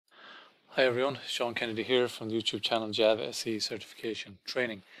Hi everyone, Sean Kennedy here from the YouTube channel Java SE Certification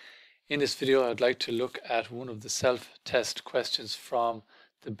Training. In this video I'd like to look at one of the self-test questions from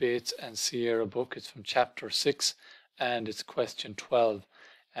the Bates and Sierra book. It's from chapter 6 and it's question 12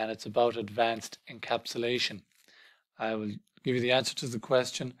 and it's about advanced encapsulation. I will give you the answer to the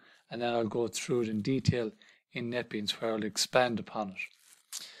question and then I'll go through it in detail in Netbeans where I'll expand upon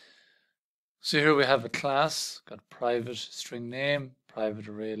it. So here we have a class, got private string name, private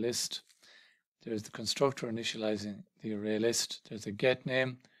array list. There's the constructor initializing the array list. There's a get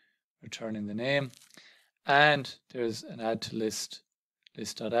name, returning the name. And there's an add to list,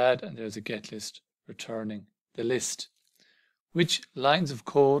 list.add, and there's a get list returning the list. Which lines of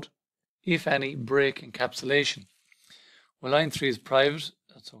code, if any, break encapsulation? Well, line 3 is private,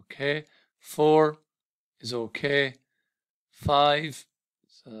 that's okay. 4 is okay. 5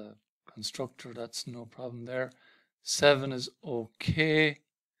 is a constructor, that's no problem there. 7 is okay.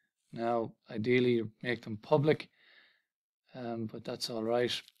 Now, ideally, you make them public, but that's all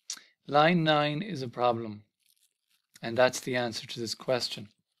right. Line 9 is a problem, and that's the answer to this question.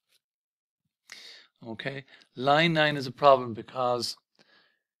 Okay, line 9 is a problem because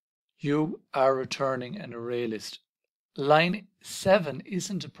you are returning an array list. Line 7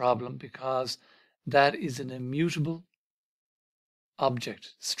 isn't a problem because that is an immutable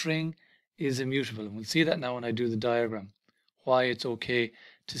object. String is immutable, and we'll see that now when I do the diagram, why it's okay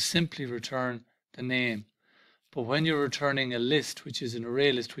to simply return the name. But when you're returning a list, which is an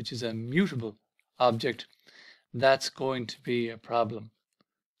array list, which is a mutable object, that's going to be a problem.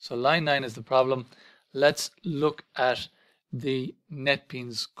 So line 9 is the problem. Let's look at the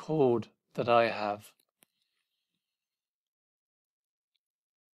Netbeans code that I have.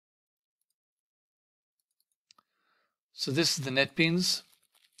 So this is the Netbeans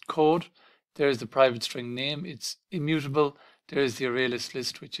code. There's the private string name, it's immutable. There's the array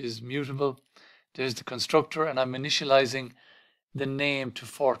list, which is mutable. There's the constructor, and I'm initializing the name to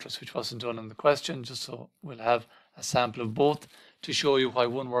fortress, which wasn't done in the question, just so we'll have a sample of both to show you why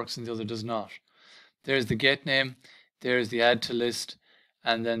one works and the other does not. There's the get name, there's the add to list,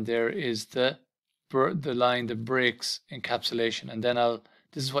 and then there is the line that breaks encapsulation. And then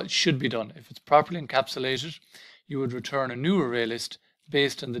this is what should be done. If it's properly encapsulated, you would return a new array list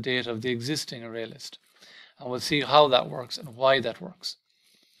based on the data of the existing array list. And we'll see how that works and why that works.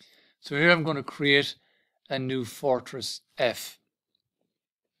 So here I'm going to create a new fortress F.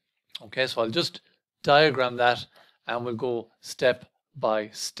 Okay, so I'll just diagram that and we'll go step by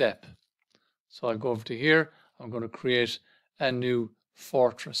step. So I'll go over to here. I'm going to create a new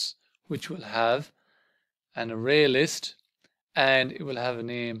fortress, which will have an array list and it will have a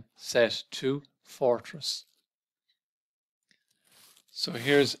name set to fortress. So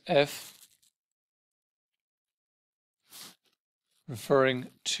here's F referring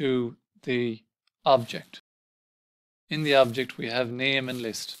to the object. In the object we have name and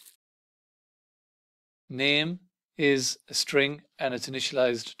list. Name is a string and it's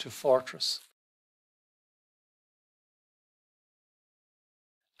initialized to fortress.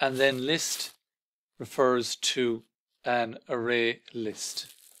 And then list refers to an array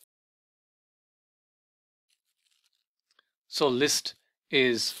list. So list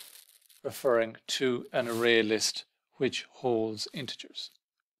is referring to an array list which holds integers.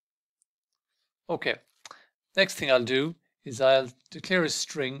 Okay, next thing I'll do is I'll declare a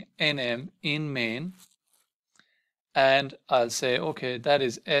string nm in main and I'll say, okay, that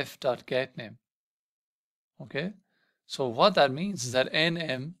is f.getName. Okay, so what that means is that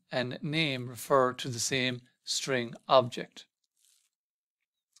nm and name refer to the same string object.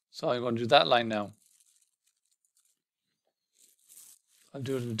 So I'm going to do that line now. I'll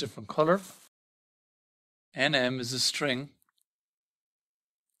do it in a different color. nm is a string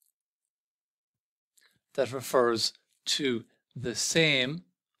that refers to the same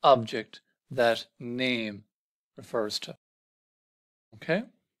object that name refers to. Okay,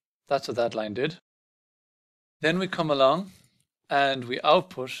 that's what that line did. Then we come along and we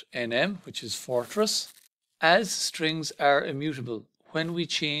output nm, which is fortress. As strings are immutable, when we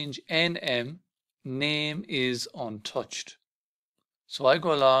change nm, name is untouched. So I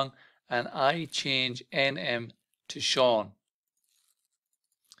go along and I change nm to Sean.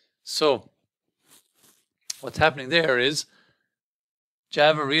 So what's happening there is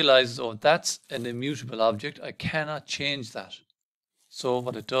Java realizes, oh, that's an immutable object. I cannot change that. So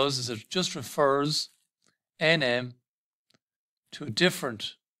what it does is it just refers nm to a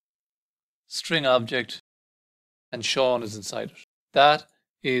different string object and Sean is inside it. That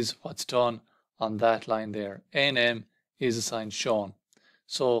is what's done on that line there. nm is assigned Sean.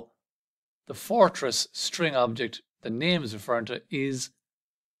 So the fortress string object the name is referring to is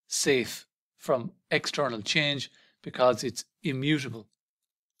safe from external change because it's immutable.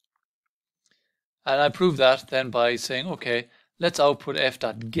 And I prove that then by saying, okay, let's output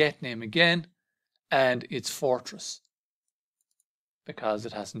f.getName again, and it's fortress because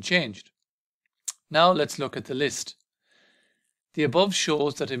it hasn't changed. Now let's look at the list. The above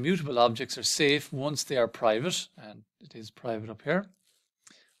shows that immutable objects are safe once they are private, and it is private up here.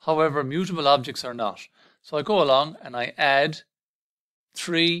 However, mutable objects are not. So I go along and I add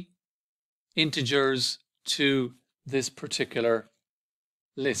 3 integers to this particular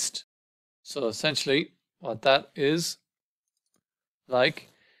list. So essentially what that is like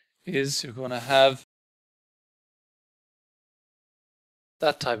is you're going to have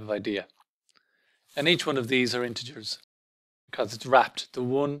that type of idea. And each one of these are integers because it's wrapped. The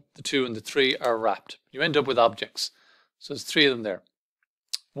 1, the 2, and the 3 are wrapped. You end up with objects. So there's 3 of them there.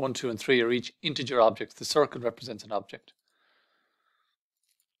 1, 2, and 3 are each integer objects. The circle represents an object.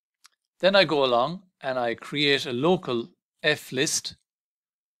 Then I go along and I create a local flist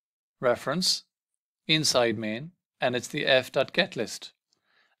reference inside main, and it's the f.getList.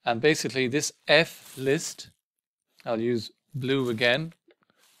 And basically this flist, I'll use blue again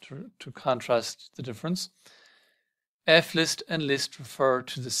to contrast the difference. Flist and list refer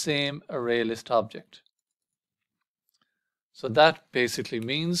to the same ArrayList object. So that basically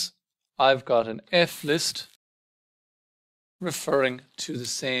means I've got an flist referring to the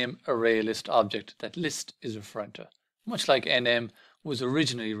same ArrayList object that list is referring to, much like nm was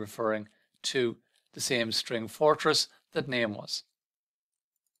originally referring to the same string fortress that name was.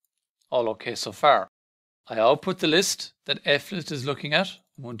 All okay so far. I output the list that flist is looking at,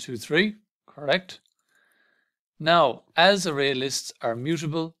 1, 2, 3, correct. Now, as array lists are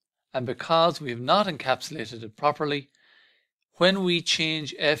mutable, and because we have not encapsulated it properly, when we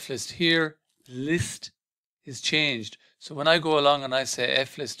change flist here, list is changed. So when I go along and I say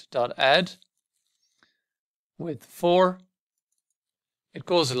flist.add with 4, it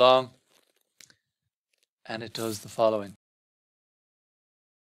goes along and it does the following.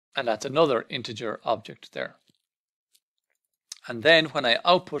 And that's another integer object there. And then when I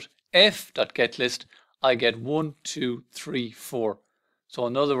output f.getList, I get 1, 2, 3, 4. So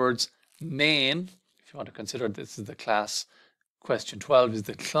in other words, main, if you want to consider this is the class, question 12 is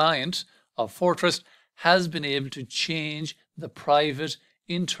the client of Fortress, has been able to change the private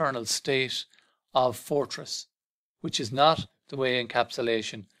internal state of Fortress, which is not the way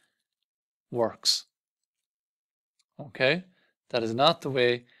encapsulation works. Okay, that is not the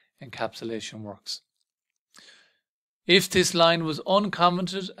way encapsulation works. If this line was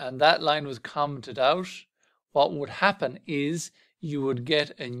uncommented and that line was commented out, what would happen is you would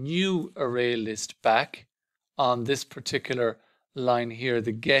get a new array list back on this particular line here,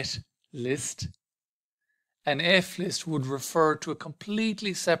 the get list. An flist would refer to a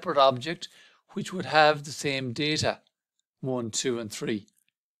completely separate object which would have the same data, 1, 2, and 3.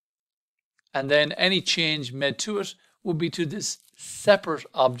 And then any change made to it would be to this separate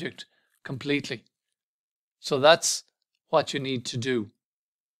object completely. So that's what you need to do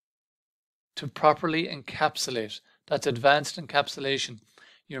to properly encapsulate. That's advanced encapsulation.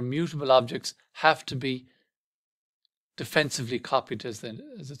 Your mutable objects have to be defensively copied, as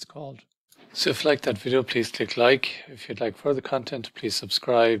it's called. So if you like that video, please click like. If you'd like further content, please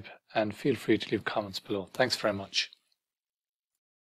subscribe and feel free to leave comments below. Thanks very much.